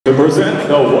To present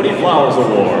the Woodie Flowers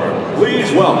Award,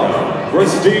 please welcome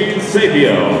Christine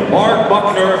Sapio, Mark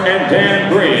Buckner, and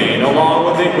Dan Green, along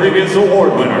with the previous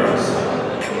award winners. Welcome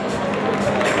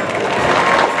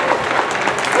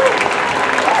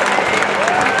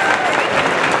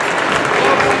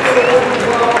to the Woodie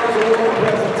Flowers Award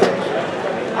presentation.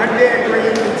 I'm Dan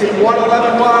Green from Team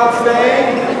 111 Wild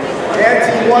Staying and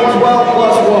Team 112+1.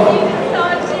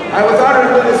 I was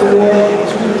honored with this award in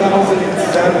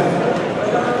 2007.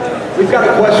 We've got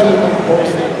a question we want to pose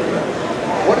to you.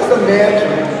 What is the magic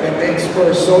that makes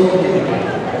FRC so unique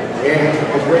and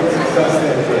the great success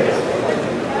that it is?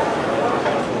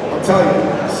 I'll tell you,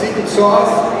 the secret sauce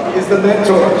is the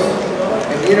mentors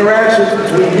and the interactions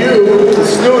between you, the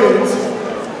students,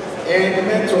 and the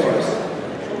mentors.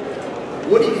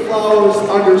 Woodie Flowers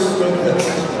understood this.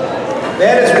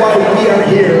 That is why we are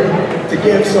here to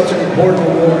give such an important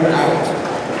award out.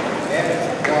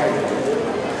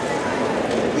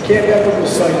 Can't ever lose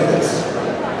sight of this.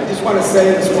 I just want to say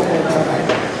this one more time.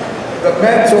 The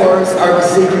mentors are the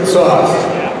secret sauce.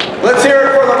 Let's hear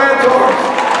it for the mentors.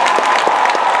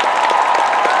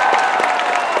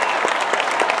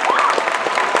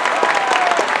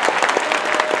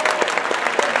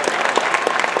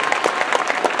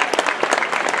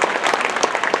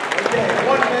 Okay,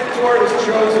 one mentor is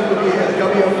chosen to be a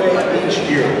WFA each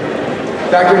year.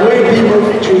 Dr. William P.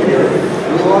 Murphy Jr., who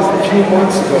we lost a few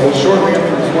months ago, shortly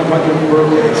after his 100th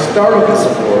birthday, started this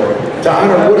award to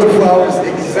honor Woodie Flowers'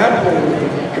 exemplary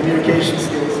communication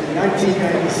skills in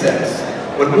 1996,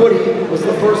 when Woodie was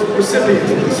the first recipient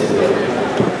of this award.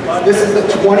 This is the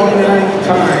 29th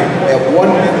time that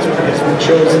one mentor has been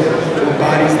chosen who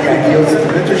embodies the ideals of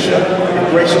mentorship and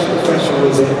gracious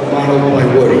professionalism modeled by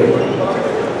Woodie.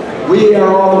 We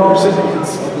are all the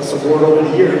recipients of this award over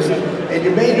the years, and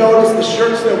you may notice the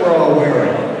shirts that we're all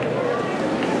wearing.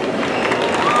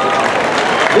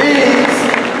 These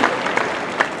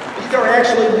are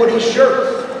actually Woodie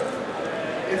shirts.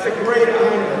 It's a great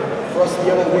honor for us to be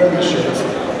able to wear these shirts.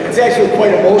 And it's actually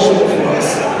quite emotional for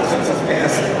us since his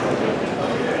passing.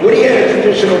 Woodie had a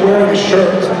tradition of wearing a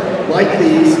shirt like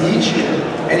these each year,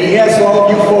 and he asked all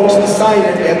of you folks to sign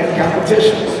it at the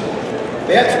competitions.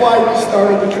 That's why we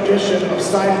started the tradition of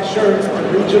signing shirts on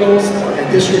regionals and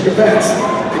district events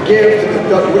to give to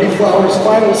the Woodie Flowers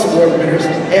Finalist Award winners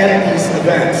at these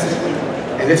events.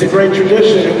 And it's a great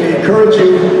tradition, and we encourage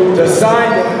you to sign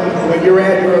them when you're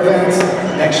at your events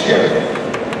next year.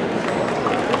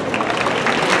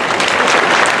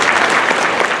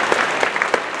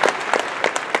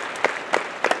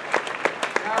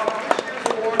 Now, this year's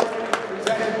award is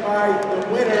presented by the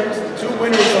winners, the two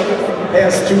winners of it from the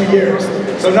past 2 years.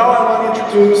 So now I want to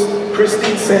introduce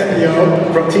Christine Sapio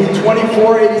from Team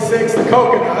 2486, the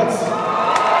Coconuts,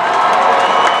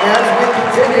 as we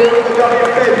continue with the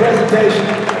WFA presentation.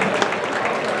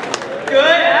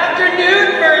 Good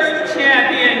afternoon, First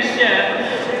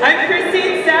Championship. I'm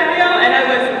Christine Sapio, and I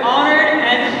was honored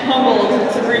and humbled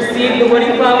to receive the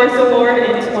Woodie Flowers Award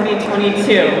in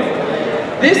 2022.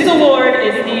 This award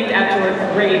is named after a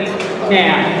great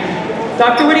man.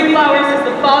 Dr. Woodie Flowers is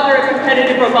the father of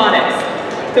competitive robotics.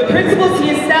 The principles he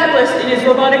established in his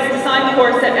robotics design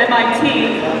course at MIT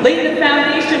laid the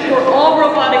foundation for all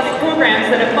robotics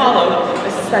programs that have followed,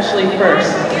 especially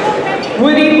FRC.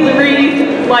 Woodie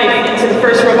breathed life into the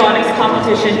FRC robotics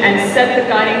competition and set the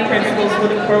guiding principles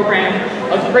for the program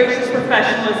of gracious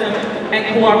professionalism and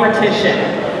cooperation.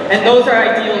 And those are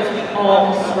ideals we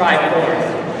all strive for.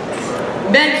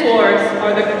 Mentors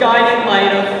are the guiding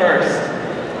light of FRC,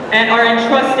 and are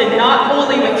entrusted not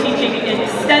only with teaching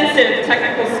extensive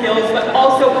technical skills, but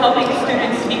also helping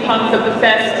students become the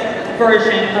best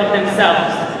version of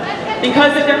themselves.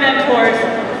 Because of their mentors,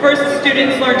 FRC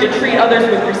students learn to treat others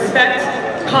with respect,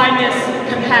 kindness,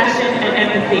 compassion, and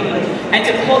empathy, and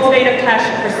to cultivate a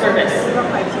passion for service.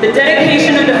 The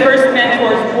dedication of the FRC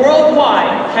mentors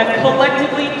worldwide have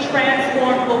collectively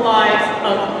transformed the lives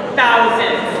of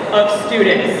thousands of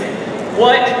students.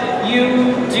 What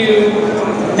you do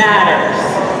matters.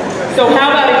 So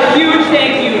how about a huge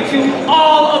thank you to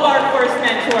all of our FRC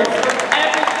mentors for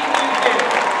everything you do.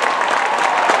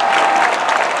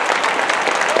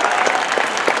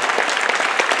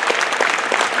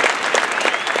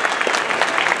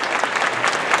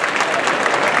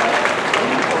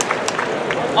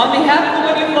 On behalf of the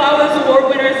Woodie Flowers Award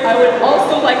winners, I would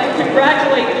also like to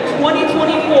congratulate the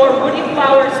 2024 Woodie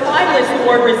Flowers Finalist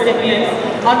Award recipients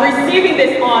on receiving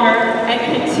this honor and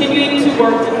continuing to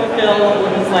work to fulfill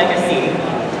Woodie's legacy.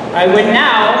 I would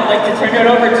now like to turn it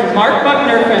over to Mark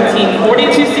Buckner from Team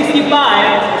 4265,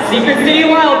 Secret City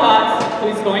Wildbots,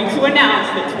 who's going to announce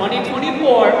the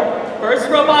 2024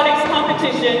 First Robotics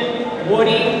Competition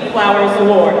Woodie Flowers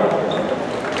Award.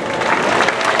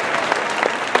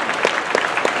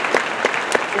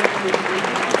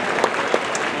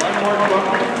 I'm Mark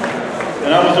Buckner,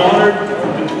 and I was honored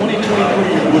with the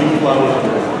 2023 Woodie Flowers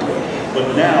Award. But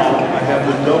now I have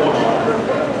the double honor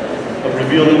of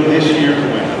revealing this year's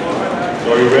winner.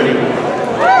 So are you ready?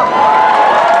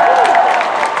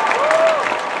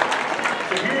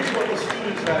 So here's what the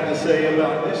students had to say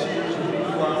about this year's Woodie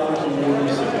Flowers Award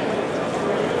recipient.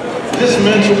 This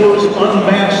mentor's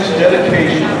unmatched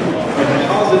dedication and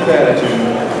positive attitude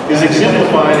is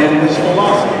exemplified in his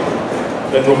philosophy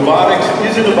that robotics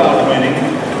isn't about winning,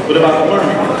 but about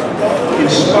learning,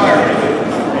 inspiring,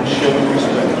 and showing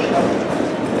respect.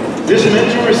 This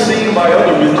mentor is seen by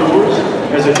other mentors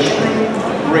as a true,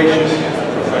 gracious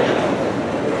professional,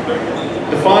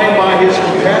 defined by his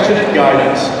compassionate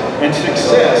guidance and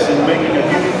success in making a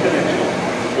human connection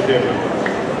with everyone.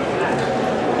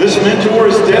 This mentor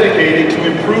is dedicated to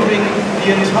improving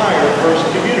the entire FRC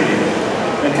community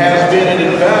and has been an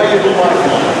invaluable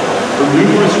lifeline for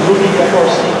numerous rookie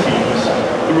FRC teams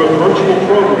through a virtual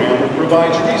program that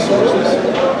provides resources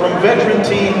from veteran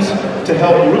teams to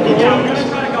help rookie teams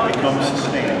become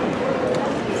sustainable.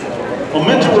 A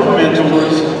mentor of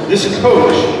mentors, this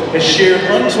coach has shared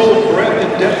untold breadth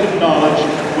and depth of knowledge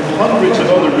with hundreds of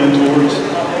other mentors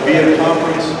via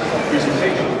conference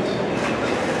presentations.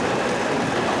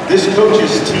 This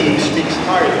coach's team speaks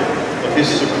highly of his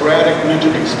Socratic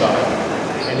mentoring style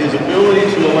and his ability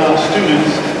to allow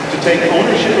students to take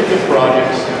ownership of their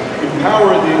projects,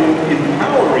 empowering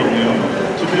them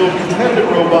to build competitive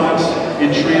robots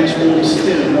and transform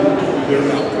STEM through their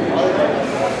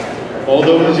outreach.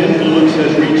 Although his influence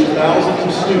has reached thousands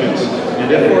of students and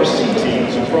FRC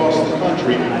teams across the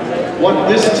country, what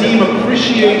this team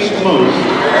appreciates most,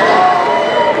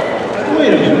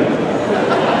 wait a minute,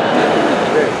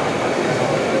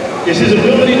 is his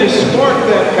ability to spark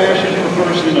that passion for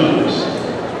FRC in others.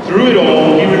 Through it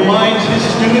all, he reminds his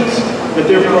students that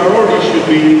their priorities should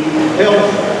be health,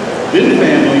 then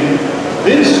family,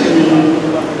 then school,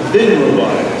 then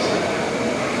robotics.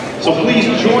 So please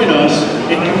join us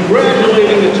in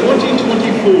congratulating the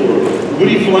 2024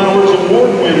 Woodie Flowers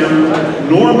Award winner,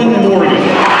 Norman Morgan.